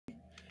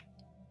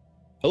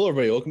Hello,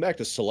 everybody. Welcome back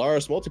to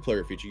Stellaris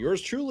Multiplayer, featuring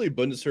yours truly,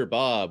 Bundesher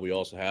Bob. We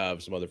also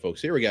have some other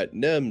folks here. We got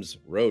Nems,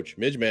 Roach,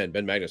 Midgeman,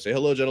 Ben Magnus. Say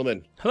hello,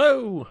 gentlemen.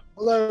 Hello.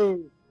 Hello.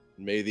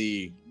 May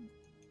the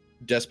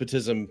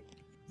despotism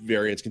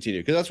variants continue,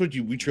 because that's what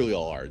we truly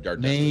all are.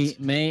 Dark despots.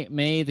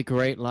 May the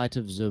great light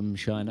of Zoom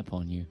shine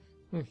upon you.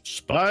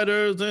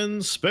 Spiders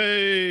in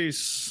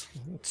space.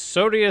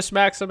 Sodius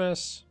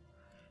Maximus.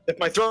 If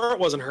my throat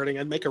wasn't hurting,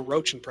 I'd make a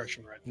roach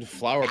impression right now.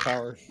 Flower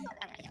power.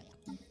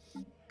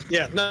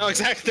 Yeah, no,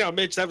 exactly. No,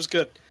 Midge, that was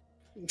good.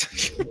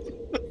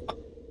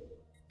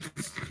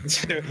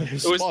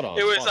 Spot on.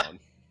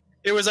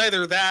 It was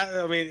either that.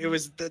 I mean,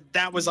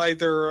 that was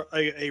either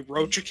a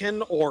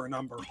roachikin or an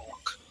Umber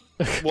Hulk.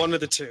 One of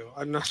the two.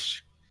 I'm not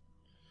sure.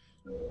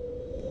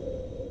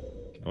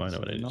 Oh, I know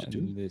what I need Not to do.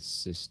 in this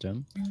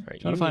system.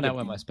 Right, Trying to find out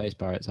where my space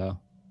pirates are.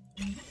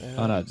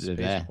 Oh, no, they're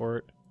there.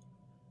 Spaceport.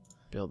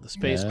 Build the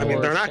spaceport. I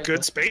mean, they're not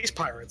good space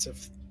pirates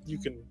if you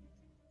can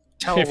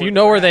tell. If you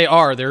know where they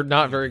are, they're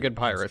not very good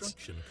pirates.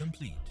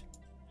 Complete.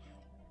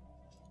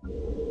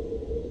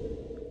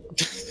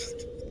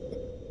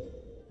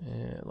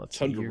 And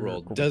let's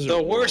Underworld, desert. The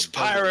world, worst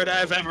desert pirate world.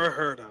 I've ever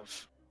heard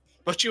of.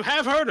 But you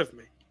have heard of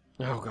me.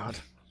 Oh god.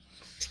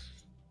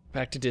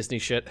 Back to Disney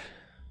shit.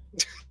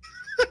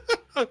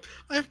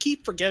 I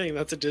keep forgetting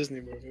that's a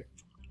Disney movie.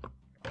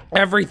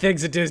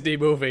 Everything's a Disney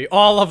movie.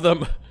 All of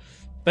them.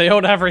 They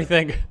own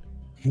everything.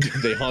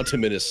 They haunt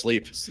him in his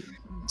sleep. So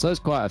there's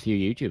quite a few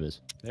YouTubers.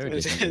 They're a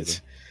Disney movie.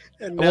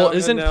 And Well, now-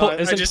 isn't and now I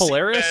isn't just see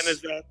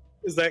Polaris? Ben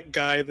is that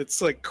guy that's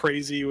like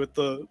crazy with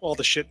all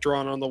the shit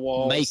drawn on the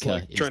walls. Maker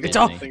like, is trying to It's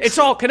all Disney. think it's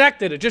all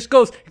connected. It just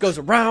goes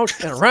around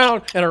and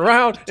around and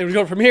around, and we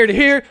go from here to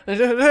here.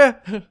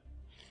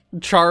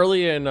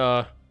 Charlie and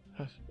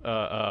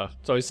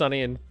it's Always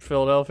Sunny in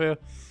Philadelphia.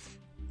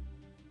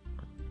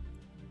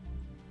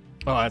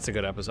 Oh, that's a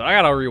good episode. I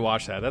gotta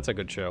rewatch that. That's a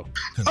good show.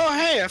 Oh,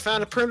 hey, I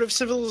found a primitive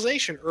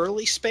civilization,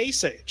 early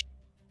space age.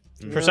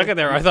 For a second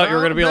there, I thought you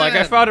were gonna be like, I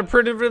man. found a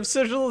primitive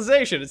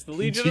civilization. It's the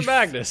Legion of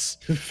Magnus.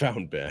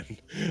 Found Ben.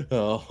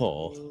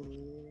 Oh.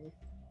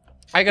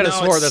 I could have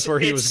swore it's- that's where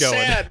he was going.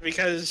 It's sad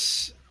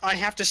because I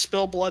have to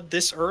spill blood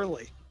this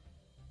early.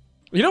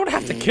 You don't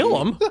have to kill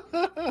him.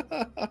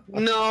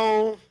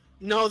 No,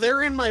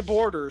 they're in my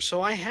border,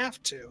 so I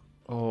have to.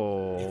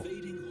 Oh.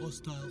 Evading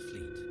hostile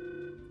fleet.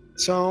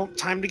 So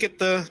time to get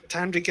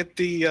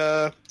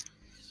the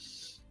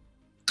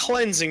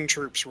cleansing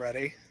troops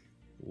ready.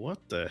 What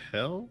the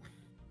hell?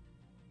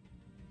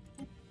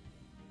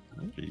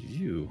 What are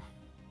you?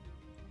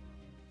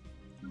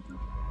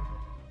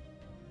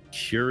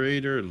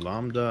 Curator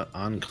Lambda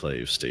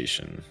Enclave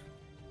Station.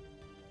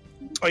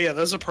 Oh yeah,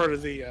 that's a part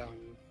of the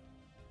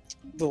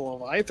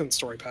Leviathan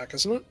story pack,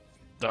 isn't it?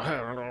 I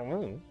don't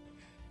know.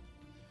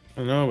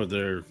 I know, but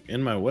they're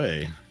in my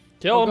way.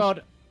 Kill Oh him.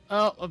 god.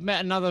 Oh, I've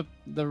met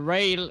the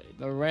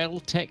Rail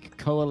Tech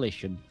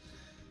Coalition.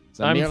 It's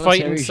a I'm military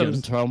fighting some-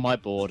 junta on my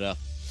border.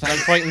 I'm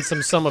fighting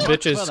some son of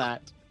Thanks for bitches.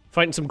 that.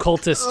 Fighting some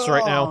cultists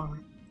right now. Oh,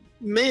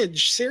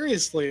 Midge,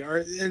 seriously,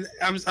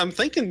 I'm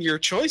thinking your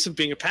choice of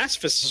being a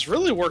pacifist has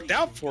really worked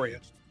out for you.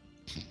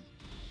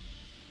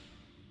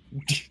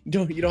 You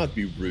don't have to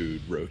be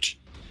rude, Roach.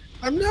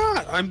 I'm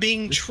not. I'm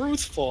being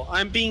truthful.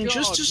 I'm being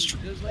just as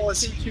truthful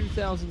as he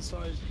 2,000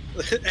 size.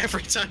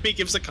 every time he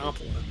gives a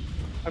compliment.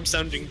 I'm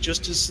sounding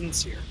just as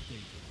sincere.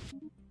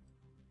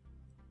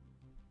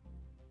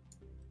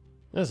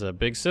 This is a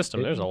big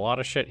system. There's a lot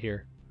of shit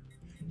here.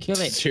 Kill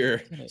it.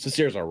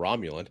 Sincere's a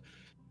Romulan.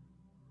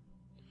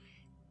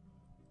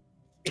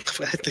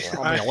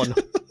 Romulan.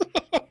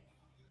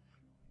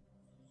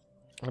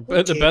 I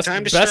bet the Okay,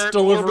 time to best start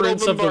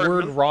deliverance of the orbital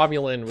word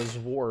Romulan was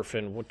Worf,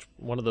 and which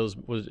one of those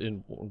was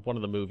in one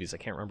of the movies. I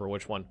can't remember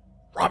which one.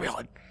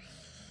 Romulan.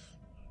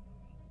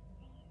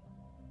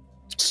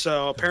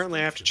 So apparently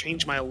I have to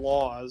change my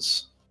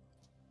laws,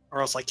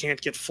 or else I can't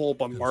get full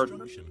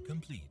bombardment. Construction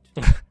complete.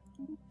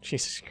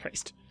 Jesus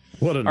Christ.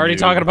 What a Already noob.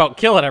 talking about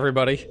killing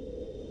everybody.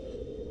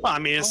 Well, I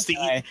mean, it's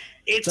Okay.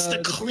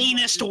 the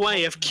cleanest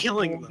way of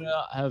killing them.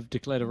 Have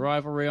declared a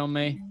rivalry on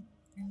me.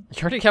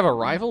 You already have a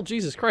rival?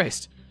 Jesus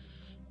Christ.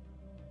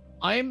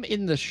 I'm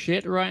in the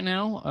shit right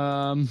now.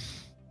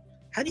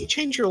 How do you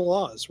change your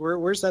laws?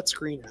 Where's that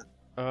screen at?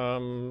 I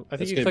think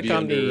That's you gonna click be on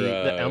under,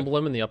 the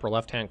emblem in the upper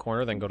left-hand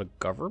corner, then go to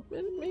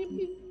government,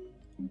 maybe?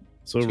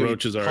 So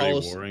Roach is already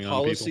warring on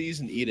people.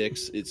 Policies and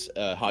edicts. It's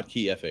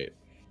hotkey F8.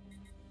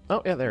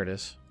 Oh, yeah, there it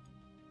is.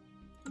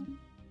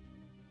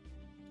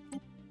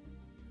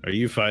 Are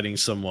you fighting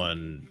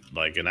someone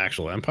like an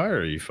actual empire, or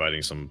are you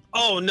fighting some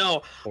Oh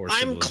no, poor I'm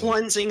civilization?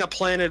 cleansing a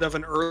planet of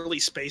an early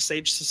space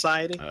age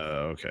society.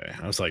 Okay.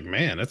 I was like,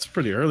 man, that's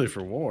pretty early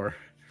for war.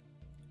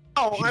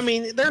 Oh, I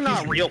mean, they're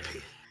not real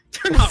people.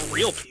 They're not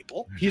real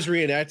people. He's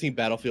reenacting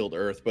Battlefield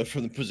Earth, but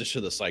from the position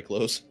of the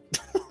Cyclos.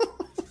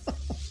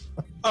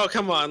 Oh,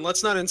 come on,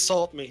 let's not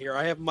insult me here.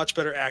 I have much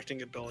better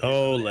acting ability.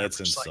 Oh, than the let's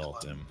average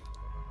insult Cyclone. him.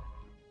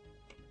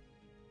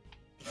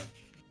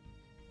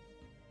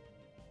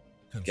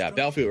 Yeah,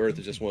 Battlefield Earth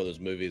is just one of those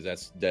movies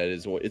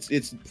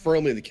it's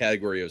firmly in the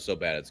category of so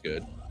bad it's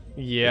good.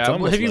 Yeah. It's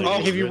almost Have you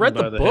like it's read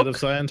written the by head of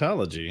book?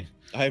 Scientology.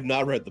 I have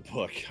not read the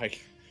book.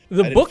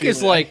 The didn't book feel is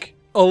that. like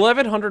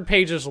 1,100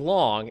 pages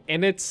long,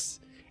 and it's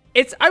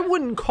I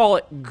wouldn't call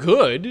it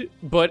good,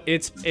 but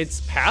it's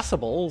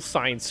passable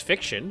science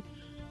fiction,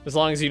 as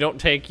long as you don't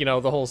take the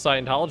whole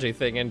Scientology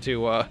thing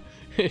into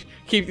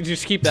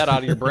keep that out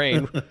of your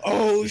brain.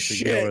 Oh Just to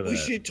shit! get over We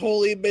that. should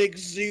totally make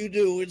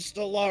Xenu and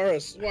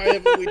Stellaris. Why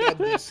haven't we done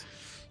this?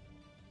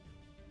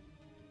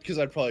 Because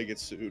I'd probably get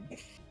sued.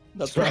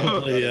 That's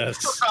Probably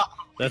yes.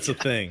 That's a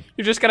thing.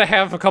 You're just gonna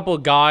have a couple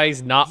of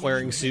guys not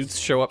wearing suits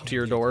show up to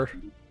your door.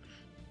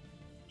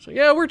 So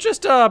yeah, we're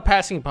just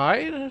passing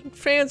by,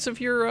 fans of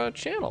your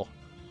channel.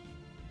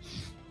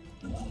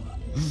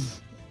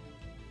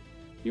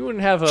 You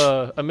wouldn't have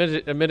a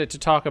minute to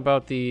talk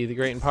about the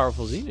great and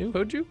powerful Xenu,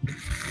 would you?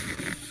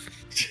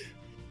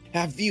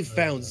 Have you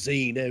found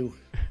Xenu?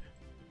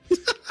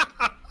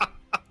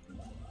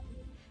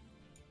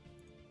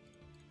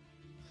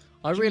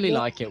 I really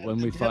like it when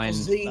we find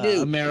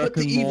Xenu.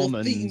 American Put the evil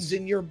Mormons fiends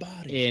in your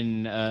body.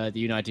 in the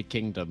United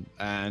Kingdom,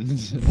 and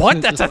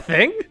What? That's a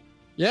thing?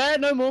 yeah,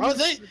 no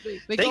Mormons. Oh,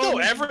 they go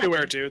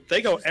everywhere, dude.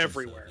 They go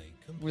everywhere.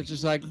 We're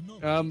just like,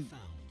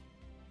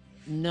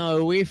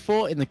 no, we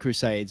fought in the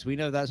Crusades. We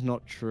know that's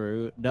not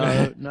true.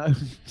 No, no.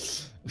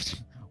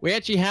 We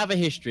actually have a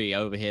history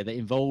over here that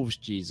involves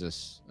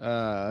Jesus. You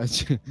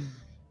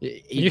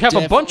have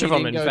a bunch of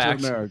them, in definitely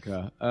fact. didn't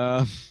go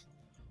to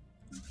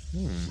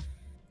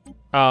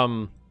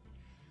America.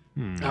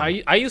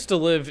 I used to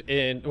live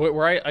in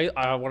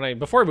where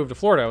before I moved to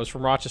Florida, I was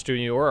from Rochester,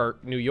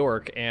 New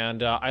York,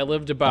 and I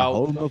lived The about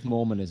home of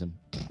Mormonism.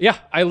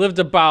 I lived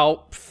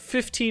about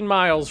 15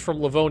 miles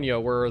from Livonia,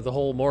 where the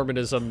whole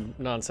Mormonism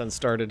nonsense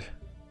started.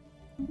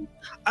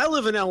 I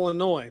live in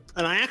Illinois,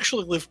 and I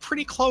actually live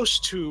pretty close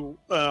to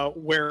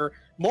where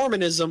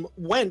Mormonism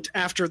went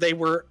after they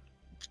were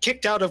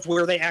kicked out of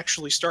where they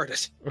actually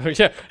started.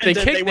 Yeah, they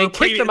And then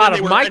kicked were them out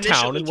of my initially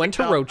town and went to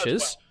kicked out as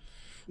Roaches.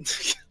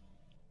 well.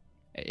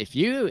 If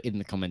you, in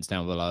the comments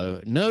down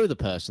below, know the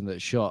person that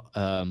shot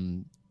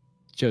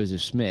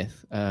Joseph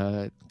Smith,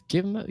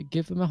 give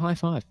them a high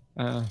five.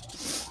 That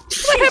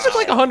happened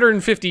like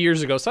 150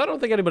 years ago, so I don't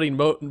think anybody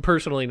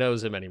personally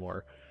knows him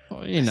anymore.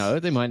 Well, you know,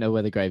 they might know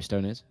where the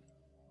gravestone is.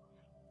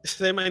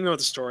 They might know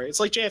the story. It's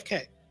like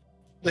JFK.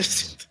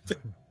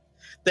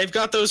 They've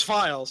got those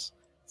files.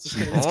 It's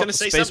going to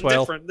say Space something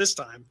whale. different this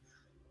time.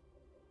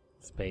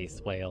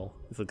 Space whale.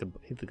 He's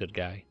a good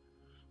guy.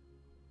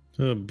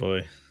 Oh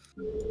boy.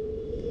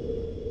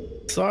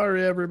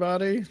 Sorry,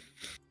 everybody.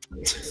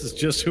 This is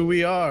just who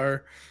we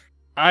are.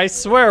 I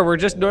swear, we're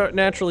just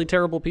naturally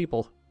terrible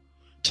people.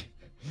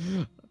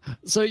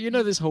 So you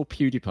know this whole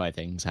PewDiePie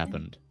thing's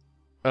happened.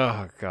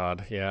 Oh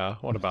God, yeah.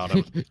 What about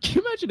him? Can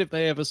you imagine if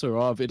they ever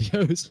saw our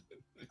videos?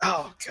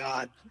 Oh,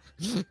 God.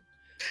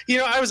 You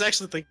know, I was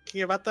actually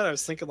thinking about that. I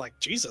was thinking, like,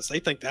 Jesus, they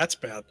think that's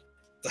bad.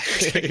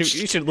 You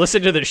should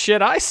listen to the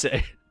shit I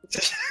say.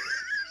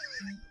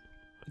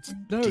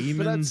 No,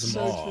 Demons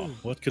Maw.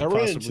 What could I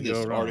ran into possibly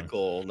this go wrong?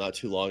 article not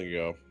too long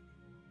ago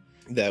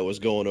that was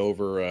going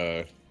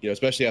over,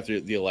 especially after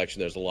the election,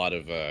 there's a lot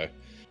of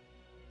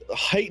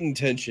heightened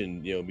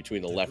tension,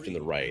 between the left and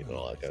the right and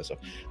all that kind of stuff.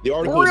 The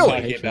article was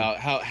Really? talking about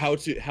how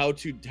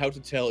to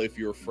tell if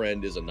your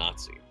friend is a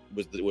Nazi.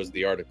 Was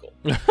the artitle,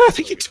 I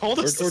think you told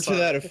or us this to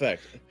that already.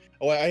 effect.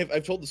 Oh,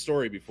 I've told the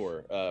story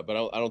before, but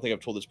I don't think I've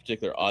told this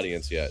particular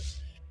audience yet.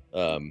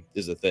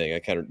 Is the thing.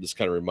 This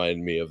kind of reminded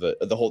me of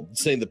the whole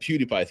saying the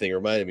PewDiePie thing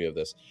reminded me of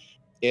this,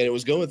 and it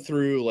was going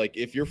through like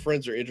if your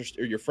friends are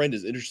interested or your friend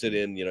is interested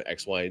in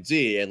X, Y, and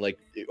Z, and like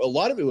a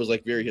lot of it was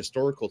like very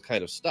historical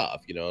kind of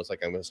stuff. It's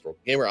like I'm a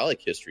historical gamer. I like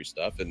history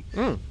stuff, and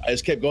I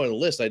just kept going on the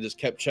list. I just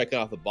kept checking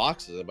off the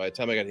boxes, and by the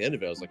time I got to the end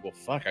of it, I was like, well,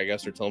 fuck, I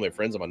guess they're telling my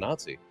friends I'm a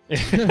Nazi.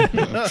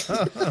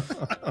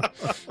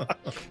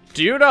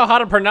 Do you know how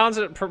to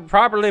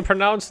properly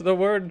pronounce the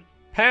word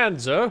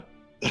Panzer?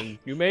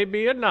 You may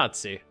be a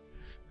Nazi.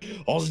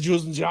 All the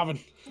Jews in Javan.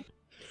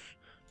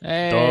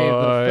 Hey,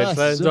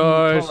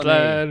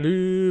 Deutschland,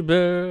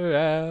 über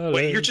alles.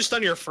 Wait, you're just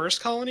on your first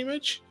colony,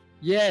 Midge?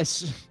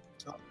 Yes,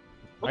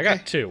 I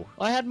got two.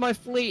 I had my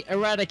fleet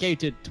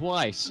eradicated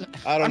twice.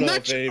 I don't I'm know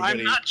not, if anybody.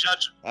 I'm not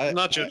judging. I'm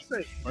not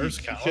judging.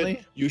 First You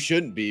colony? you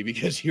shouldn't be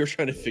because you're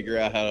trying to figure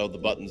out how the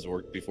buttons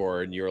worked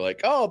before, and you were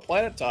like, "Oh,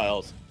 planet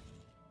tiles."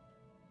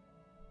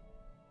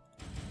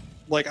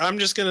 Like, I'm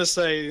just gonna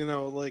say,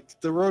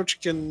 like the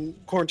Roachkin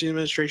quarantine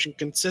administration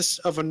consists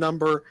of a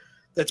number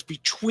that's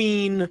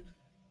between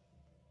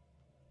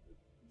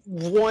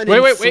 1 Wait,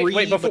 and wait, 3,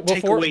 wait, but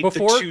take away the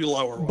 2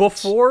 lower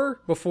ones.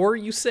 Before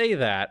you say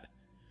that,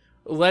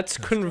 let's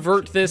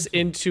convert this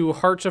into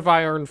Hearts of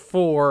Iron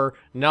 4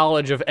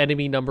 knowledge of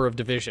enemy number of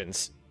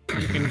divisions.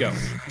 You can go.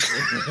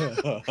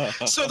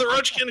 So the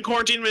Roachkin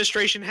quarantine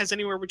administration has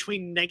anywhere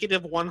between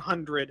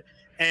 -100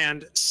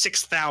 and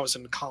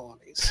 6,000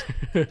 colonies.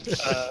 And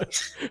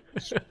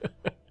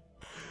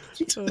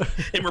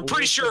we're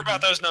pretty sure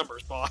about those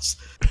numbers, boss.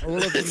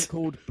 All of them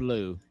called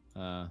Blue.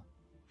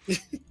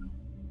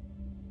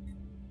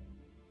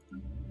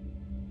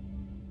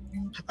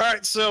 All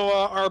right, so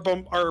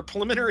our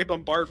preliminary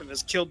bombardment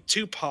has killed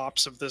 2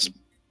 pops of this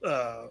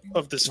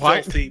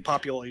Why? filthy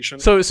population.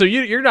 So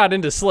you're not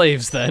into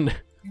slaves then?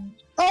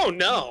 Oh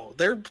no,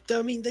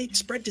 they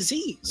spread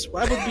disease.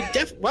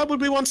 Why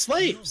would we want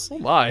slaves? Oh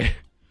my.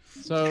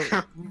 So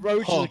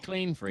Roach is a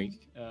clean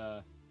freak.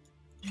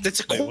 It's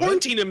a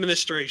quarantine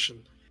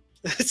administration.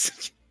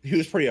 He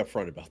was pretty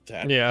upfront about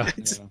that. Yeah.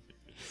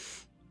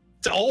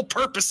 The whole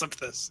purpose of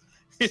this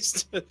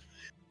is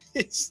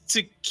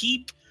to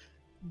keep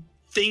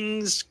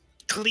things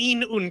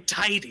clean and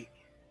tidy.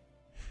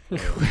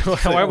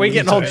 Why are we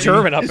getting all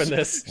German up in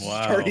this?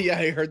 Wow. Yeah,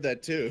 I heard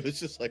that too. It's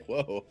just like,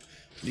 whoa.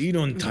 Lean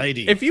on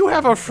tidy. If you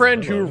have a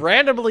friend who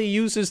randomly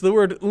uses the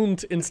word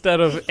 "und"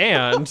 instead of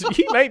 "and,"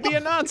 he might be a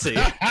Nazi.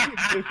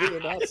 A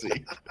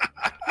Nazi.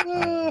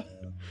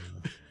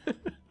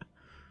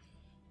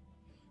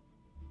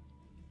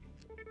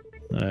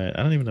 Alright,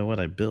 I don't even know what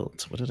I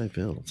built. What did I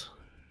build?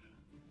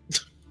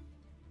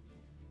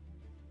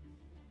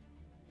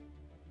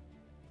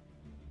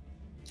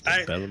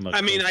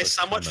 I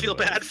somewhat feel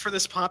bad for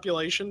this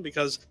population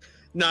because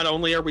not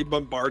only are we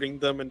bombarding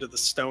them into the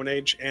Stone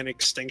Age and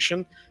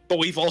extinction, but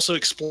we've also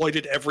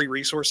exploited every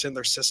resource in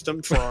their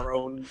system for our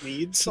own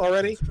needs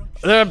already.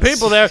 There are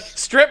people there.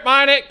 Strip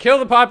mine it. Kill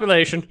the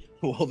population.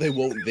 Well, they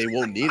won't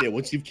need it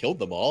once you've killed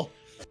them all.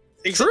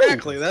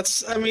 Exactly.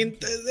 That's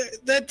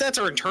that's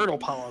our internal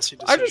policy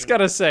decision. I just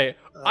gotta say,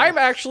 I'm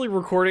actually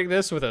recording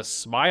this with a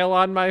smile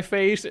on my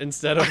face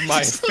instead of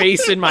my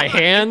face in my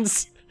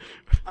hands.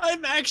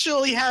 I'm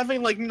actually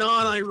having like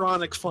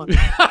non-ironic fun.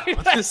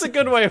 That's a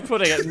good way of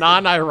putting it.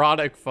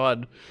 Non-ironic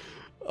fun.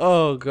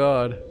 Oh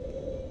god. You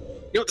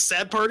know what the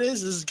sad part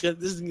is? This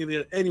isn't gonna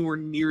get anywhere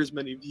near as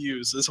many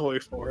views as Hoi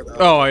 4 though.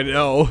 Oh, I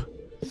know.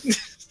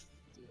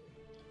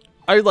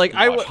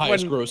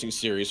 Highest grossing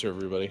series for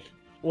everybody.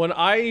 When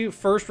I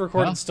first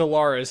recorded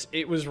Stellaris,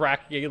 it was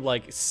racking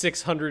like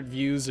 600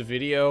 views a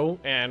video,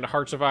 and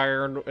Hearts of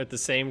Iron at the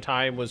same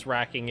time was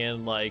racking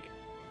in like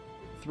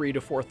 3,000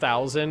 to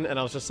 4,000, and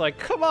I was just like,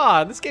 come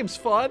on, this game's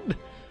fun.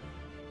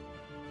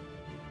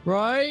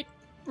 Right?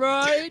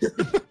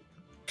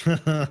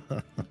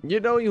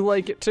 You know you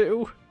like it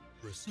too.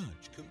 Research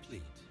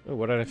complete. Oh,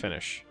 what did I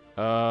finish?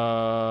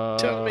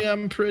 Tell me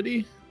I'm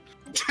pretty.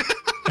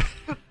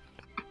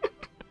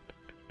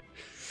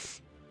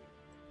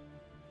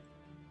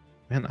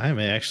 Man, I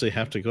may actually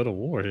have to go to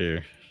war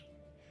here.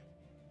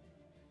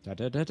 Da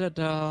da da da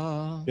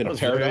da. In a was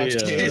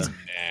paradox very,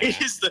 game.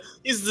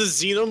 Is the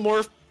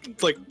xenomorph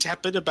like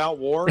tepid about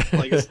war?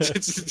 Like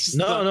it's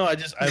No,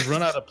 I've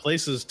run out of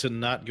places to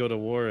not go to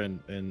war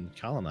and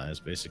colonize,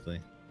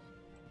 basically.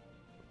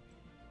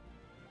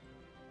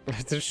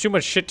 There's too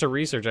much shit to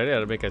research. I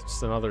gotta make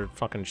another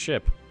fucking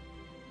ship.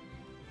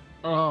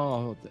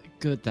 Oh,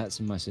 good. That's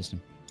in my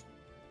system.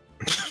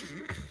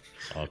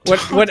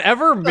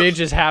 Whenever Midge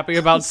is happy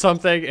about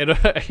something,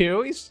 he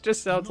always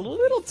just sounds a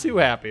little too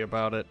happy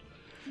about it.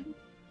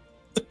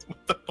 What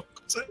the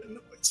fuck was that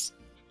noise?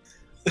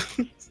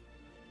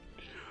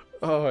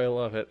 Oh, I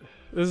love it.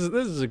 This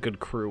is a good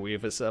crew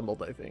we've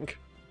assembled, I think.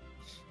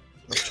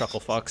 Those chuckle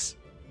fucks.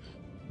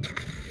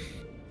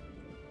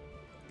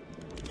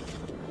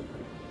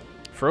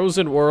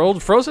 Frozen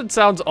world. Frozen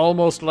sounds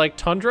almost like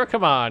tundra.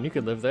 Come on, you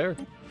can live there.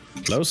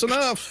 Close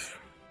enough.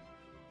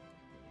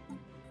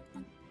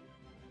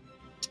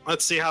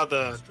 Let's see how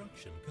the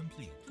Construction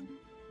complete.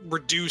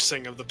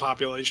 reducing of the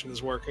population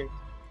is working.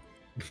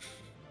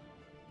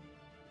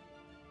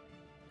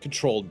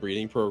 Controlled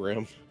breeding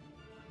program.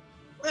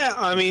 Yeah,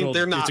 I mean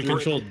they're not. It's a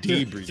controlled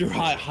debreeding. Through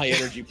high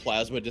energy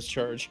plasma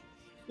discharge.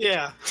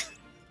 Yeah.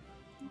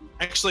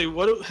 Actually,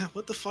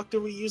 what the fuck do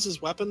we use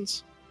as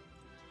weapons?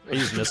 I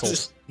use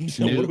missiles.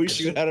 So what do we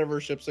shoot out of our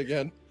ships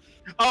again?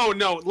 Oh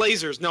no,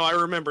 lasers. No, I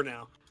remember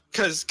now.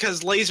 Because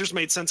lasers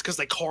made sense because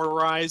they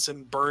cauterize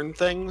and burn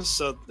things.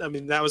 So I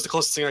mean that was the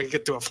closest thing I could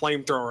get to a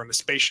flamethrower on a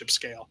spaceship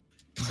scale.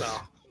 So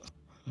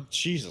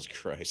Jesus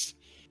Christ.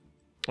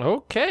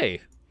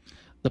 Okay.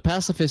 The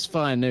pacifists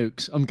fire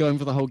nukes. I'm going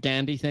for the whole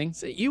Gandhi thing.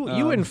 So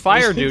you and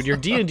Fire Dude, your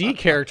D&D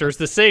character is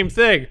the same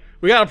thing.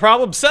 We got a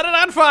problem, set it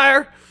on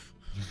fire!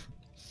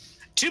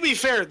 to be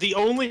fair, the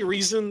only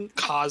reason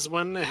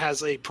Coswin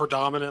has a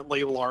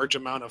predominantly large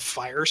amount of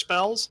fire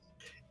spells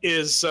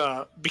is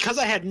because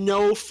I had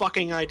no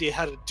fucking idea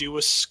how to do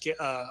a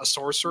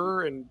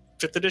sorcerer in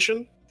 5th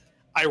edition.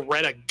 I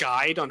read a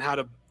guide on how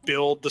to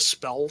build the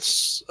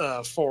spells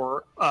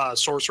for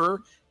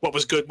sorcerer, what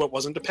was good, what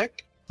wasn't to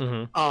pick.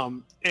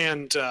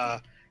 Mm-hmm.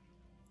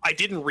 I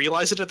didn't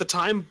realize it at the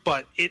time,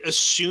 but it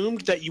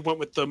assumed that you went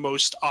with the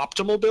most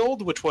optimal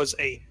build, which was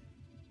a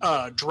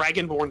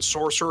dragonborn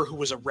sorcerer who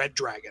was a red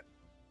dragon,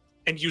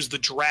 and used the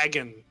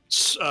dragon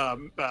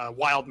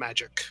wild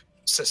magic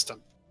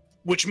system,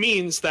 which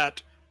means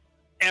that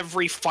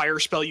every fire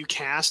spell you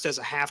cast as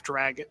a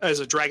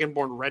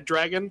dragonborn red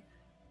dragon,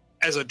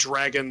 as a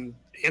dragon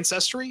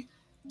ancestry,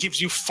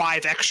 gives you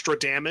 5 extra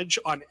damage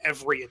on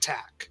every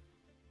attack.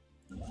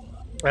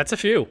 That's a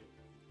few.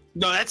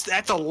 No,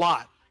 that's a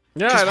lot.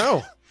 Yeah, I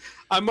know.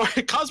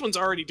 Coswin's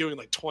already doing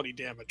like 20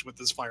 damage with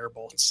his fire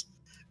bolts.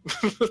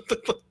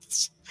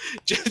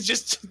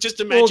 just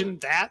imagine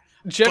that.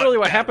 Generally, but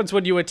what better. happens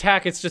when you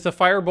attack, it's just the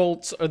fire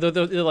bolts or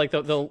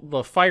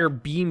the fire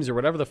beams or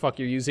whatever the fuck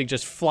you're using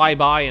just fly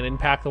by and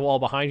impact the wall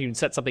behind you and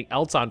set something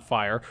else on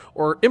fire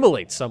or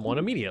immolate someone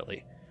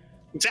immediately.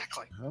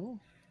 Exactly. Oh.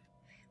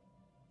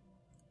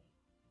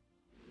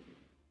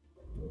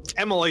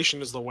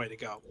 Immolation is the way to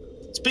go.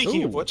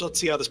 Speaking of which, let's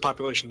see how this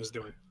population is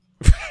doing.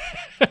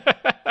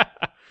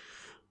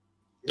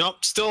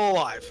 Nope, still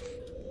alive.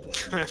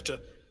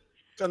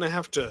 Gonna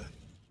have to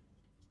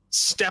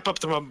step up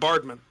the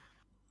bombardment.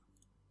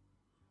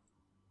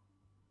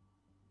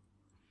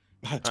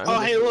 Oh,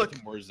 hey,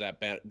 look. More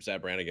Zap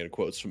Brannigan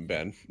quotes from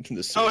Ben. In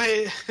this Oh,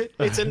 hey,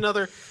 it's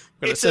another.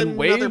 Gonna It's send another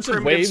waves and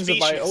primitive waves of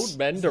my species. own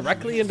men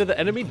directly into the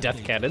enemy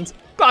death cannons,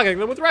 clogging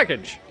them with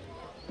wreckage.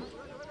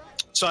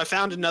 So I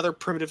found another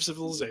primitive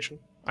civilization.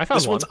 I found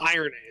This one. one's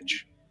Iron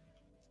Age.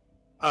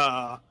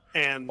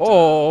 And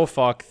Oh,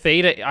 fuck.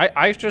 Theta.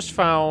 I just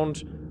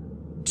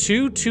found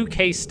two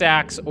 2K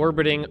stacks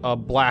orbiting a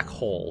black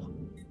hole.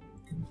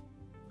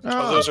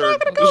 those are I'm not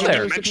gonna go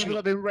there. Those people dimensional.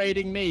 have been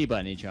raiding me by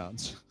any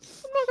chance?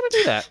 I'm not gonna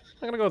do that.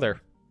 I'm gonna go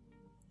there.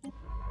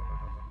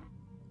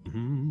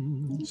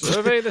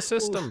 Survey the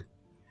system.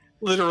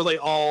 Literally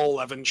all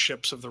 11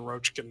 ships of the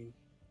Roachkin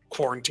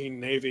quarantine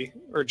navy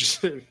are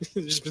just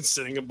just been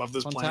sitting above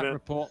this Contact planet.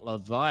 report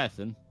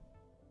Leviathan.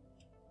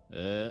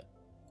 Oh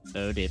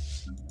dip.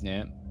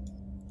 Yeah.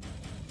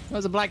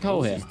 There's a black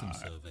hole here. System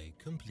survey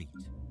complete.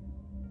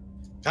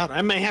 God,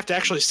 I may have to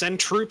actually send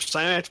troops.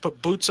 I may have to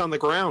put boots on the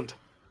ground.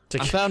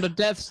 I found a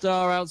Death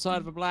Star outside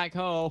of a black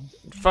hole.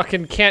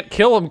 Fucking can't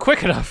kill them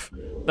quick enough.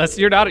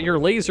 Your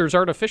lasers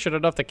aren't efficient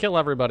enough to kill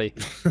everybody.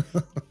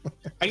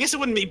 I guess it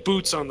wouldn't be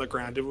boots on the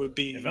ground. It would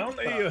be. If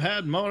only you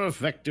had more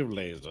effective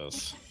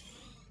lasers.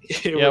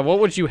 Yeah, what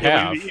would you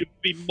have? It'd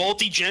be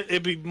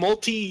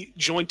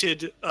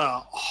multi-jointed,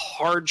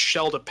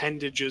 hard-shelled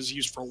appendages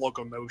used for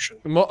locomotion.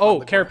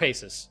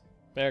 Carapaces.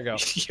 There you go.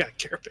 Yeah,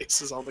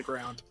 carapaces on the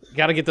ground.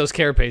 Gotta get those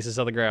carapaces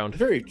on the ground.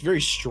 Very,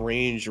 very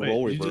strange Wait,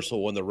 role you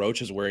reversal when the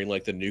Roach is wearing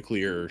like the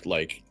nuclear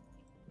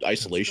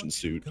isolation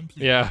suit.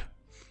 Complete. Yeah.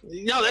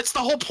 No, that's the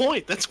whole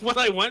point. That's what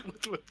I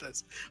went with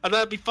this. I thought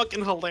it'd be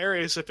fucking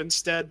hilarious if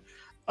instead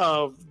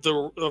of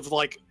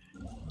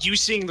you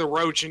seeing the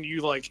Roach and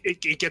you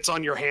it gets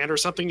on your hand or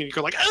something and you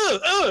go and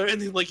then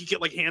you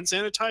get hand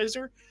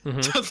sanitizer.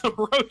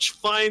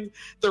 Mhm.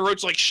 The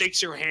Roach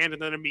shakes your hand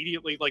and then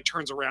immediately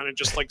turns around and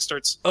just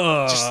starts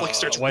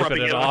starts wiping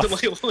rubbing it it off.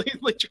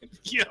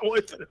 yeah,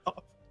 wiping it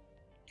off.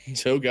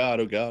 Oh god,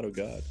 oh god, oh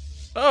god.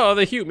 Oh,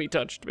 the Hume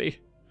touched me.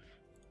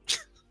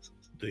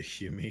 The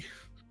Hume.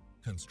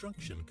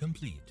 Construction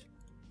complete.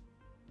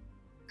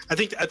 I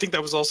think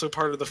that was also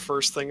part of the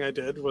first thing I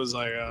did was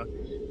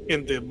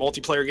in the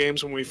multiplayer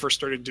games when we first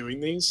started doing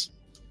these,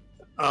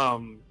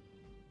 somebody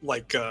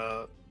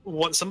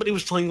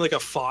was playing a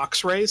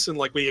fox race and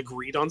we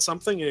agreed on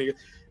something and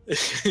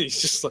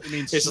he's just all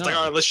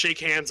right, let's shake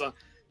hands on.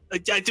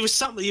 There was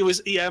something.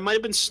 It might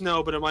have been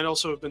Snow, but it might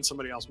also have been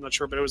somebody else. I'm not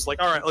sure, but it was all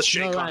right, let's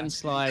shake Snow on and it.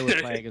 Sly were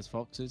playing as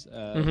foxes.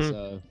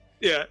 So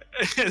Yeah,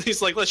 and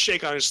he's let's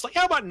shake on it. It's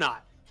how about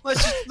not?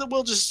 Let's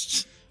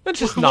just Let's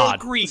just we'll nod.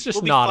 agree. Let's just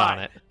We'll be nod fine.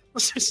 on it.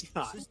 Let's just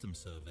not. System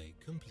survey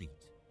complete.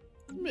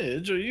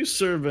 Midge, are you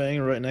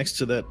surveying right next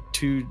to that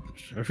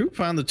who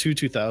found the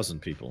 2000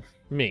 people?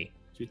 Me.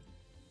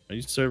 Are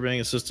you surveying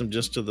a system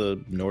just to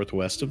the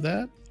northwest of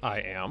that?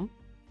 I am.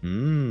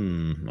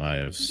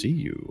 I see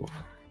you.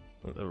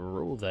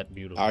 Roll that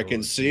beautiful. I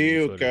can see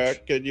you, footage.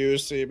 Kirk. Can you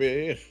see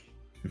me?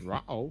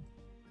 Wow. Oh,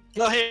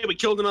 hey, we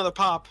killed another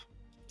pop.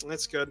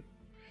 That's good.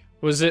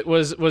 Was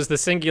the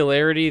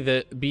singularity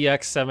the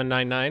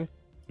BX799?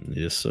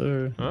 Yes,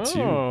 sir. It's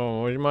you.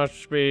 Oh, we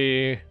must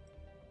be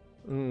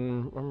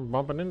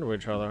bumping into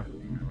each other.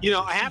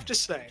 I have to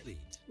say,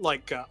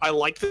 I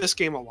like this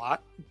game a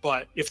lot,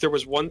 but if there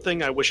was one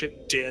thing I wish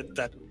it did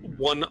that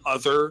one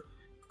other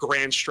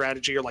grand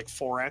strategy or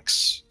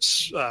 4X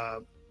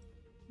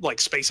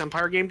Space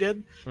Empire game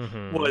did,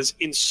 was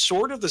in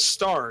Sword of the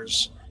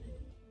Stars,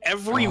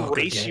 every Oh, good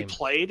race you game.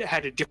 played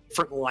had a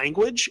different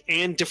language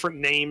and different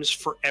names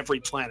for every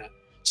planet.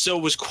 So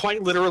it was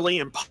quite literally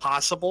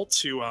impossible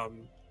to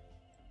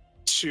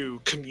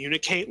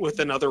communicate with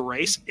another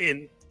race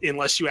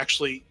unless you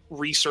actually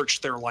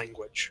researched their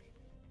language.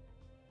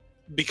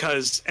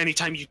 Because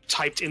anytime you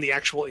typed in the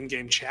actual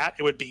in-game chat,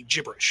 it would be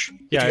gibberish.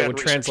 Yeah, it would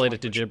translate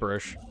it to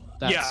gibberish.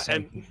 That's Yeah, so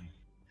and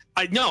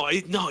I know,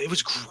 it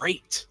was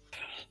great.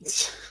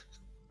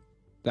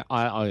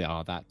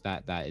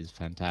 that is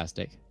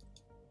fantastic.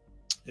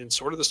 And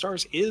Sword of the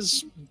Stars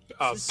is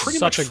pretty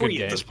Such much a good free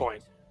game. at this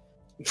point.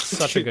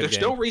 Such a good There's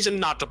game. no reason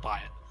not to buy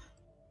it.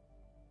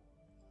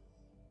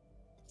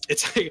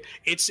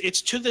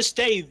 It's to this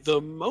day the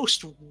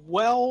most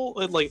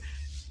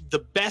the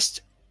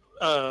best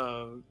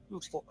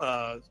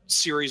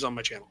series on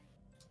my channel,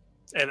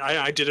 and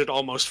I did it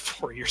almost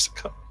 4 years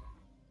ago.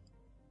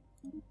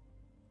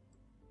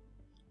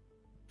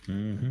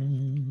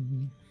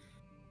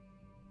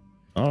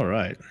 All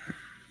right.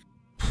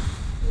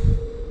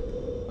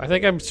 I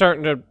think I'm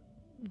starting to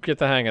get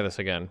the hang of this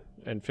again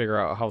and figure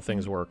out how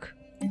things work.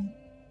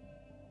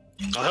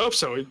 I hope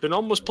so. We've been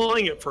almost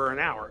playing it for an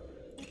hour.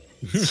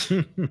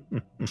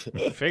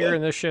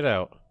 Figuring this shit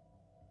out.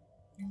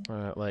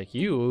 Like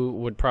you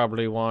would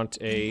probably want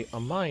a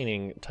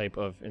mining type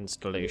of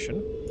installation,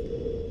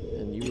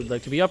 and you would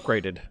like to be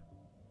upgraded.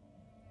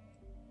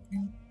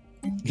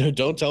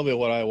 Don't tell me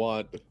what I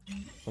want.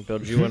 I'll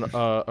build you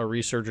a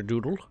researcher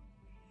doodle.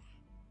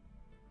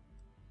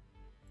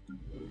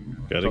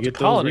 Gotta Built get a those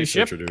colony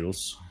ship. researcher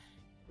doodles.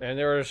 And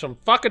there are some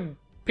fucking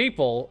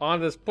people on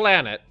this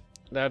planet.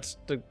 That's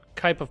the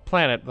type of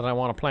planet that I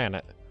want to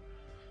planet.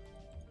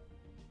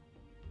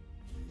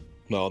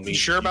 Well, I You mean,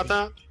 sure about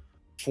that?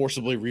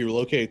 forcibly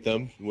relocate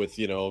them with,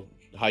 you know,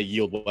 high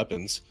yield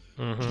weapons.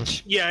 Mm-hmm.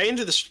 Yeah,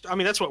 into the. I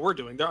mean, that's what we're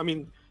doing. I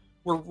mean,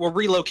 we're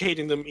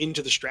relocating them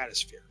into the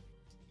stratosphere.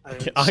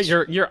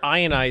 You're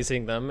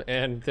ionizing them,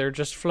 and they're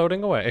just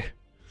floating away.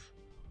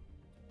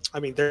 I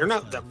mean, they're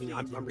not. I mean,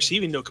 I'm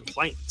receiving no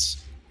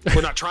complaints.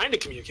 We're not trying to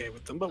communicate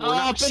with them, but we're not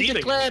I've been receiving.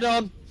 declared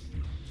on.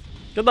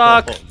 Good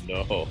luck.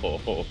 Oh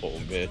no,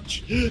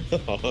 Mitch.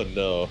 Oh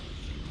no.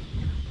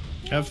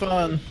 Have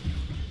fun.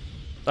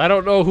 I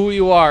don't know who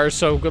you are,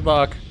 so good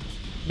luck.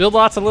 Build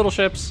lots of little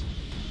ships.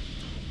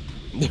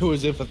 It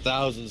was if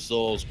 1,000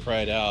 souls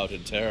cried out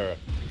in terror.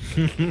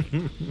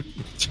 It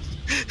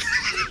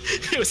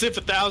was if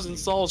 1,000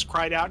 souls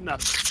cried out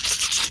enough.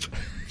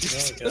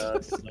 Oh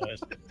god.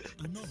 Nice.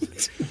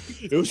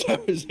 It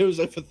was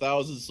if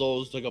 1,000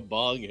 souls took a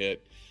bong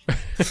hit.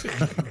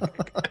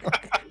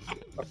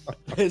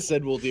 I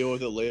said we'll deal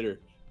with it later.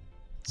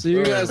 So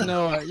you guys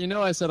know,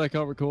 I said I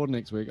can't record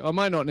next week. I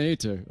might not need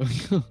to.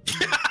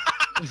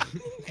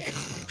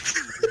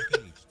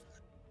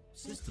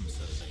 System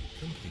survey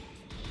complete.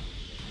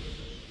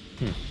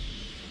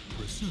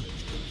 Research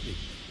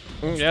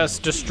complete. Yes,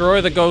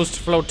 destroy the ghost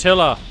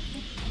flotilla.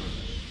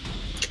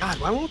 God,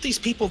 why won't these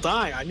people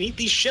die? I need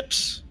these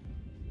ships.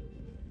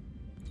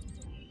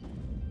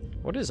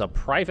 What is a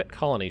private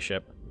colony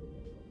ship?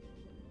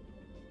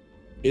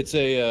 It's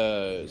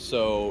a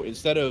so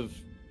instead of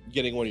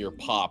getting one of your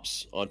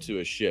pops onto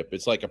a ship,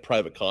 it's like a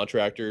private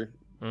contractor.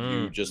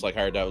 You just like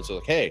hired out and say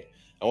like, hey,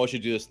 I want you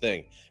to do this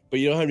thing, but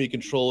you don't have any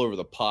control over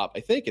the pop. I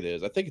think it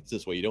is. I think it's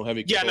this way. You don't have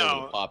any control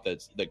over the pop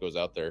that goes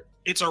out there.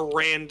 It's a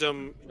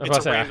random. I was It's a about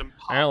to say, random.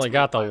 I only pop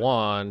got the to my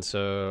one,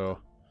 so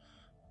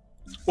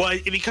Well,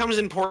 it becomes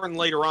important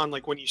later on,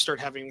 like when you start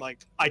having like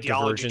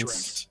ideology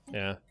divergence. drift.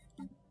 Yeah.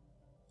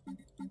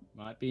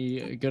 Might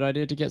be a good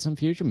idea to get some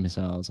fusion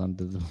missiles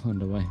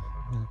underway.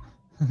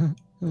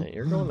 Hey,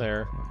 you're going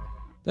there.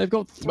 They've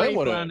got Might 3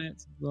 wanna-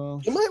 planets as well.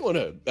 You might want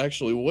to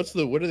actually. What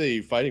are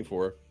they fighting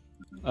for?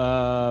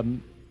 Because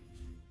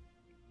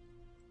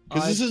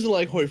this isn't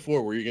like Hoi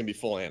 4 where you're gonna be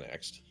full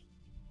annexed.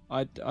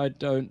 I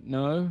don't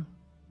know.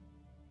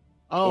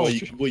 Oh,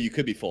 Well, you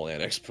could be full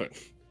annexed, but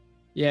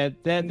yeah,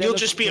 they're You'll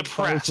just be looking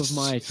for both oppressed. of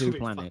my It's 2 gonna be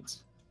fun.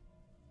 planets.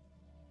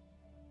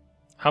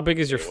 How big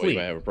is your well, you fleet?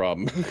 might have a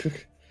problem.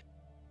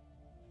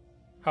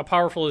 How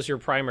powerful is your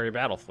primary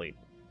battle fleet?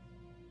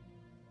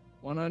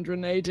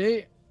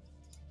 180.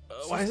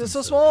 Why is it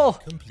so System small?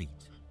 survey complete.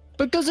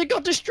 Because it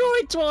got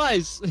destroyed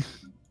twice.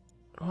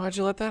 Why'd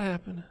you let that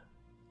happen?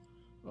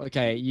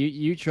 Okay,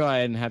 you try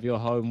and have your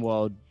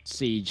homeworld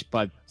sieged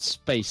by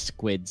space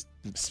squids.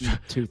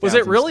 Was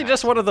it really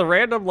just one of the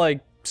random like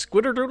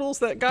squidderdoodles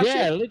that got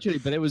Yeah, you? literally,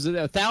 but it was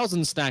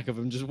 1,000 stack of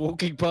them just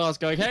walking past,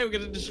 going, "Hey, we're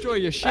gonna destroy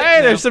your shit." Hey,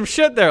 now." there's some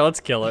shit there.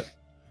 Let's kill it.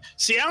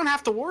 See, I don't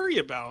have to worry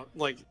about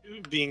like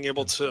being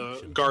able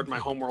to guard my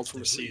homeworld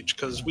from a siege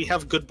because we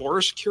have good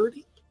border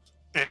security.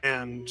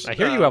 And I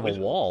hear you have a we-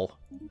 wall.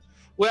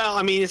 Well,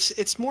 I mean,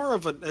 it's more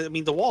of a. I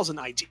mean, the wall's an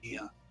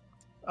idea.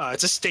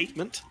 It's a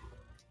statement.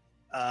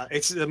 I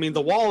mean,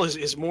 the wall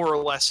is more or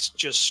less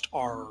just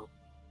our.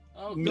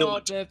 Oh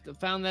military. god, they've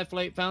found their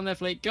fleet. Found their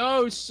fleet.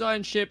 Go,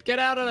 sign ship. Get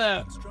out of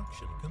there.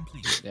 Construction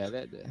complete. Yeah,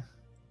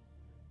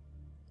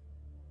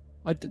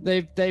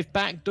 they've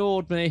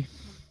backdoored me.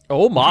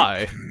 Oh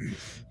my!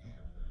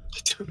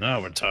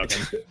 Now we're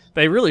talking.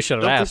 They really should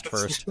have Don't asked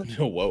think that's- first.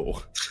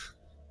 Whoa.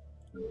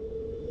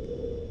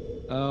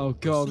 Oh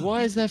god,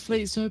 why is their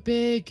fleet so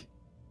big?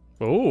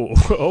 Oh,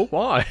 oh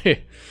my!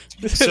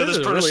 This So is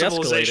this really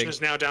civilization escalating.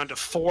 is now down to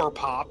 4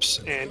 pops,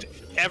 and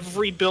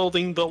every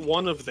building but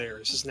one of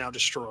theirs is now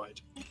destroyed.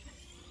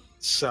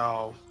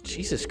 So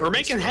Jesus Christ! we're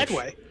making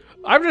headway.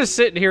 I'm just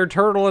sitting here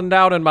turtling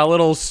down in my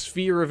little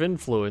sphere of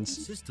influence.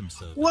 System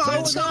survey. Well,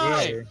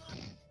 complete.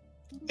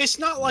 it's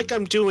not like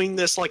I'm doing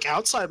this like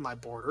outside my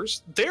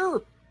borders.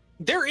 They're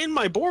in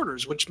my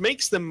borders, which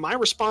makes them my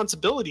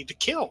responsibility to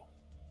kill.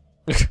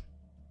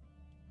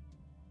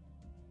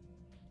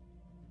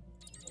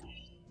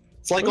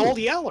 It's like Ooh. Old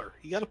Yeller.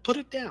 You got to put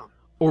it down.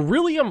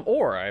 Aurelium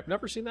ore. I've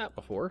never seen that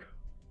before.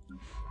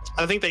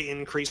 I think they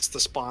increased the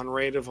spawn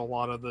rate of a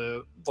lot of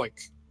the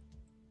like.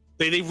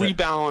 They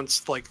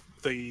rebalanced like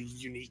the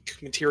unique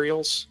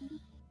materials,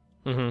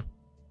 Mm-hmm.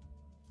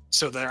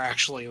 so they're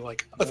actually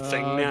like a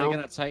thing They're now.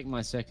 gonna take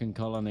my second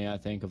colony, I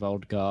think, of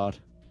Old Guard.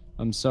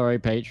 I'm sorry,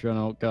 Patreon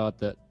Old Guard,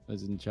 that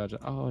was in charge.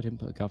 Oh, I didn't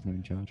put a governor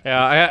in charge.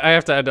 Yeah, I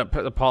have to end up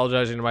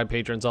apologizing to my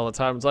patrons all the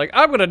time. It's like,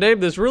 I'm going to name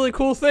this really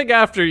cool thing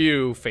after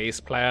you,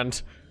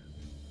 faceplant.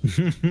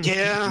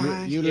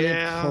 Yeah, You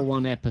lived for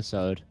one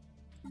episode.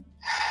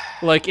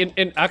 Like in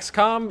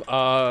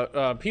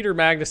XCOM, Peter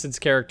Magnuson's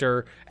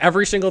character,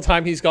 every single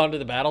time he's gone to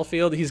the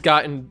battlefield, he's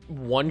gotten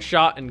one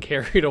shot and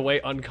carried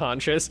away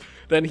unconscious.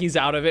 Then he's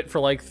out of it for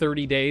like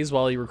 30 days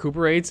while he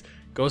recuperates,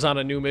 goes on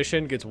a new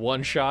mission, gets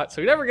one shot.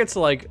 So he never gets to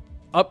like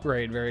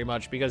upgrade very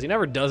much because he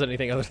never does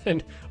anything other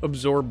than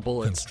absorb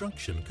bullets.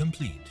 Construction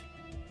complete.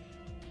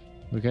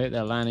 Okay,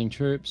 they're landing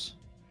troops.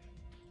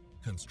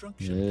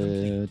 Construction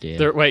Oh complete.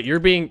 dear.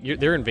 Wait,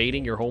 they're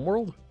invading your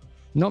homeworld?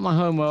 Not my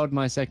home world,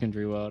 my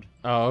secondary world.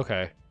 Oh,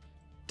 okay.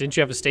 Didn't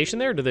you have a station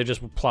there, or did they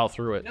just plow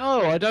through it?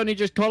 No, I'd only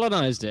just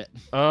colonized it.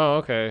 Oh,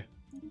 okay.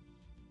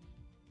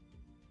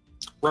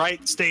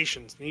 Right,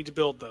 stations. Need to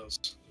build those.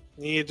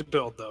 Need to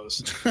build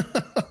those.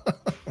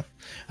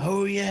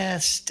 Oh yeah,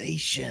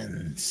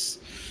 stations.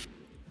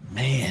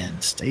 Man, I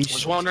stations.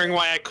 was wondering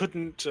why I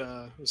couldn't.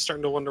 I was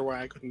starting to wonder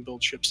why I couldn't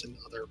build ships in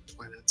other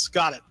planets.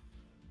 Got it.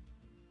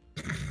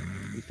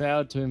 We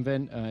failed to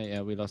invent.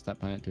 Yeah, we lost that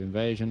planet to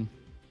invasion.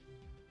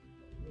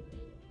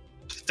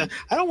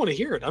 I don't want to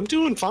hear it. I'm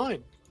doing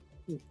fine.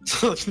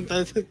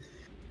 The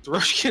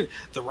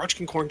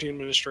Rushkin Quarantine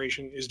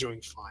Administration is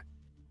doing fine.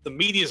 The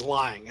media is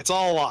lying. It's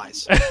all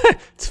lies.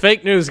 It's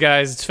fake news,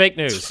 guys. It's fake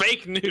news. It's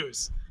fake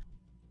news.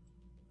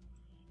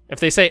 If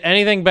they say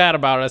anything bad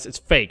about us, it's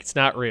fake. It's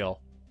not real.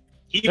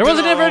 There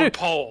wasn't ever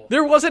poll.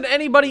 There wasn't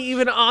anybody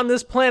even on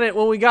this planet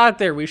when we got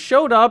there. We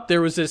showed up,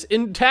 there was this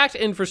intact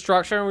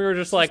infrastructure, and we were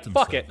just like, System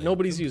fuck it, survey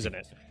nobody's using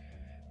it.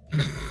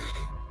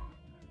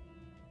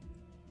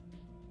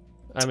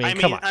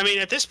 Come on. I mean,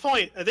 at this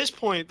point, I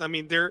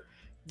mean, the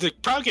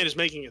Proudgate is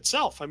making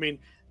itself. I mean,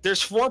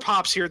 there's 4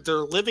 pops here. They're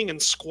living in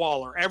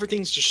squalor.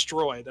 Everything's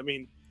destroyed. I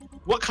mean,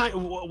 what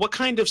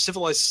kind of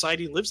civilized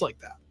society lives like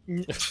that? I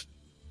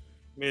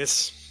mean,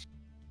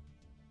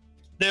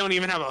 they don't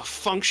even have a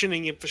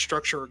functioning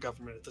infrastructure or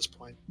government at this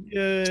point.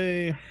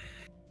 Yay.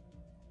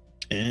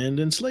 And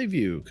enslave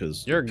you,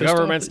 because Your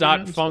government's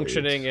not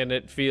functioning, and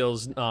it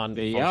feels non.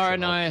 The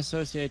RNI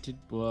associated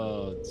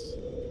worlds.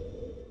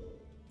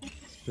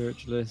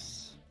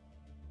 Spiritualists.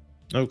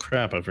 Oh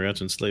crap, I forgot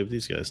to enslave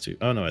these guys too.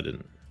 Oh no, I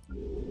didn't.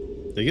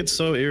 They get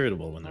so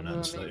irritable when they're not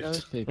enslaved.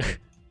 Those people.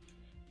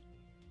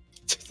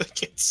 They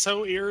get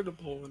so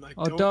irritable when I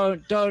Oh,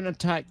 don't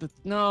attack the.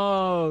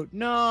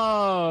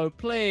 No,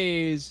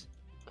 please.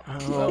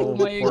 Oh,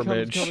 Where you poor coming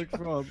Midge.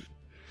 from?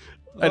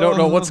 I don't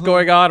know what's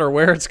going on or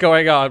where it's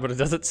going on, but it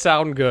doesn't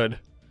sound good.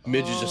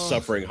 Midge is just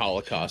suffering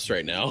Holocaust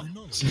right now.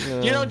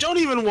 You know, don't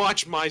even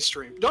watch my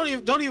stream. Don't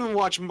even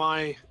watch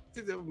my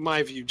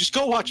view. Just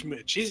go watch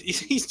Midge.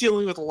 He's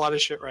dealing with a lot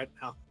of shit right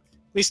now.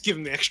 At least give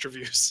him the extra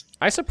views.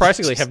 I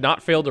surprisingly have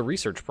not failed a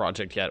research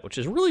project yet, which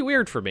is really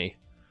weird for me.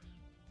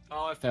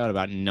 Oh, I failed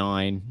about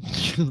 9.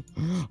 I'm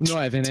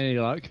not having any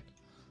luck.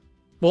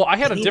 Well, I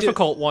had a You need to-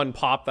 difficult one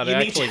pop that you I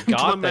need actually to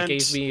got that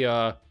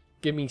implement-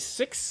 gave me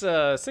six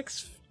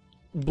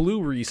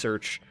blue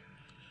research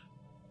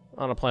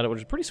on a planet, which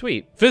is pretty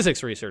sweet.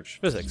 Physics research.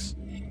 Physics.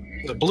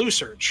 The blue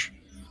search.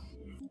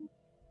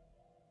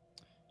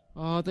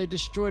 Oh, they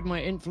destroyed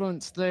my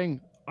influence thing.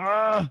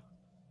 Ah!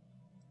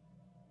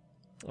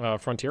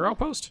 Frontier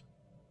outpost?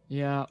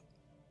 Yeah.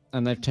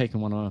 And they've taken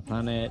one of my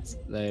planets.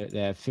 They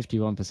have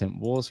 51%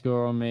 war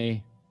score on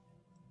me.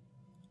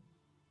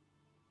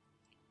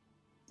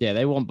 Yeah,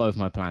 they want both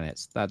my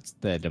planets. That's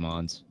their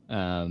demands.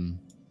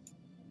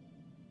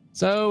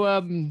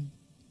 So,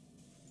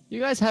 you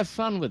guys have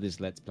fun with this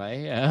Let's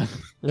Play.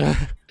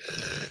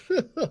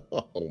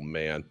 Oh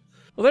man.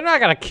 Well, they're not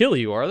gonna kill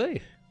you, are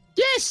they?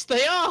 Yes,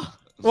 they are!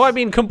 Well, I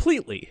mean,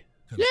 completely.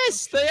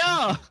 Yes, they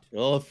are!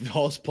 Well, if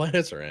all his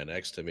planets are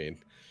annexed, I mean.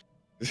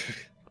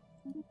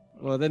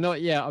 Well, they're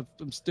not yet.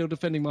 I'm still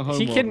defending my home.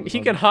 He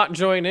can hot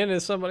join in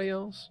as somebody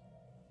else.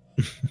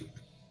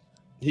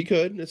 He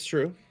could, it's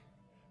true.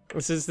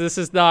 This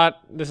is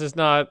not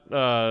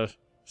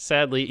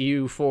sadly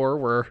EU4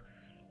 where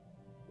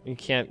you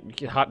can't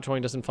hot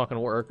join doesn't fucking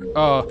work.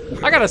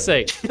 I gotta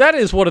say that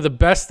is one of the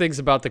best things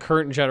about the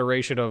current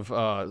generation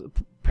of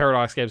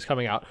Paradox games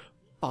coming out.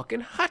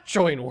 Fucking hot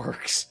join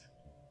works.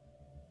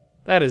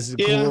 That is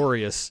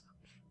glorious.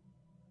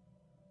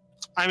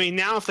 I mean,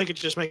 now if they could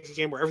just make a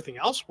game where everything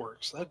else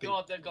works, that'd be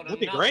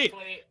great. Are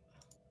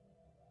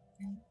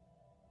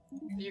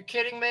you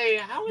kidding me?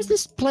 How is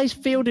this place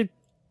fielded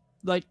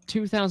like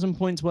 2,000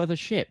 points worth of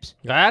ships?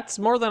 That's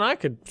more than I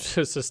could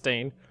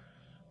sustain.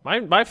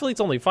 My fleet's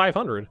only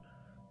 500.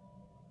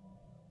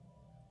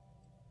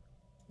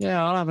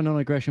 Yeah, I'll have a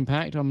non-aggression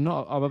pact. I'm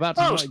about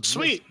to. Oh, not exist,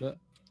 sweet. but-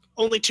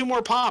 Only 2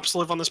 more pops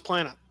live on this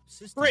planet.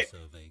 System Great.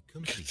 survey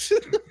complete.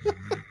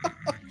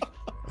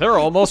 They're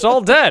almost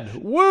all dead.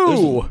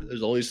 Woo!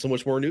 There's only so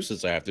much more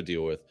nuisance I have to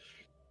deal with.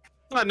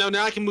 No,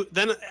 now I can move.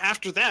 Then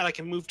after that, I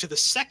can move to the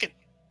second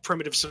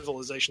primitive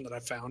civilization that I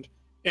found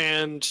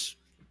and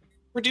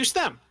reduce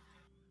them.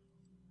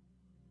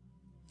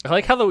 I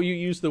like how though you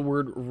use the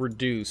word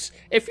reduce.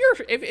 If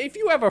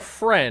you have a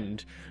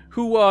friend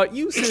who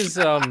uses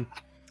an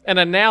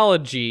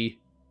analogy,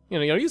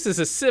 uses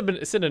a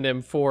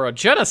synonym for a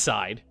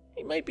genocide,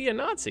 he might be a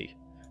Nazi.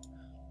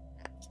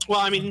 Well,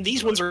 I mean,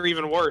 these ones are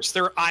even worse.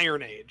 They're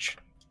Iron Age,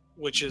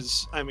 which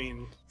is, I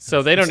mean...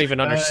 So they don't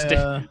even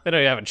understand. They don't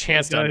even have a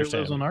chance to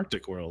understand. Who lives on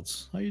Arctic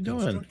worlds. How you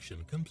doing?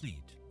 Construction complete.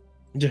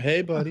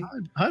 Hey, buddy.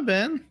 Hi,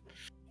 Ben.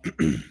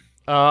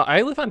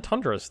 I live on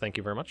tundras, thank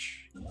you very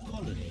much.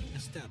 Colony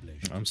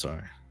established. I'm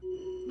sorry.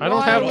 I don't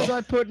Why have... was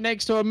I put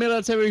next to a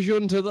military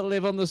junta that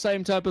live on the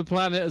same type of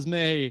planet as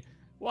me?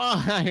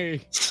 Why?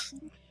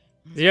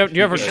 Do you love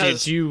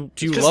Because the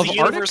Arctic?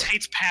 universe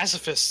hates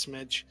pacifists,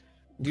 Midge.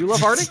 Do you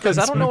love Arctic? Because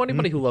I don't know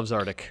anybody who loves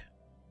Arctic.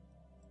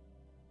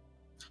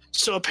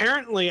 So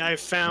apparently I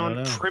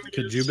found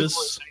primitive Kajubis?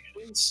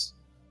 civilizations.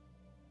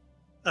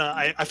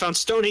 I found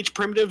Stone Age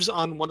primitives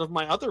on one of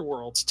my other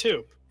worlds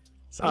too.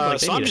 Sounds like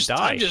they So need to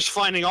die. I'm just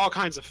finding all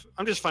kinds of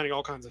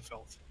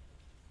filth.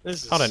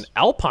 This is On an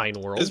alpine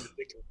world. this is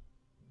ridiculous.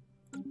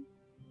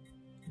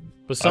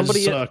 Was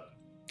somebody I just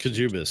saw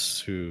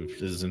Kajubis, who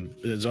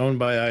is owned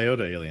by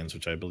Iota aliens,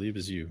 which I believe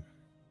is you.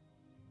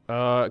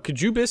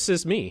 Kajubis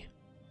is me.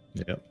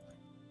 Yep.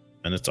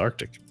 And it's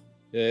Arctic.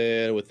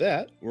 And with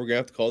that, we're gonna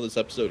have to call this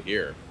episode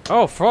here.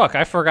 Oh fuck!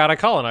 I forgot I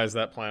colonized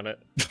that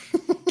planet.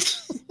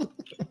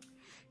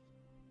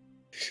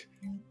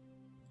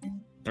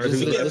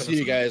 Listen to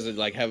you guys that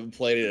like haven't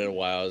played it in a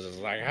while. It's just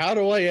like, how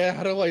do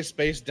I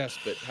space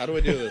despot? How do I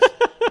do this?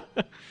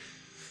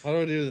 How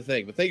do I do the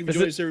thing? But thank you for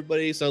joining us,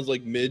 everybody. Sounds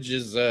like Midge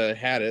has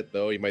had it,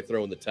 though. He might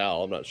throw in the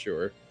towel. I'm not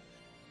sure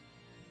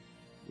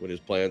what his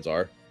plans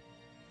are.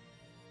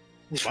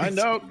 Find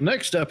out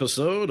next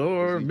episode,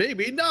 or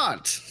maybe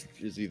not.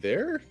 Is he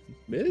there,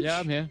 Midge? Yeah,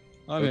 I'm here.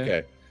 I'm Okay.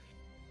 here.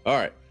 All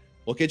right.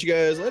 We'll catch you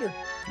guys later.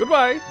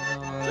 Goodbye.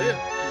 See ya.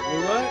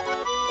 Goodbye.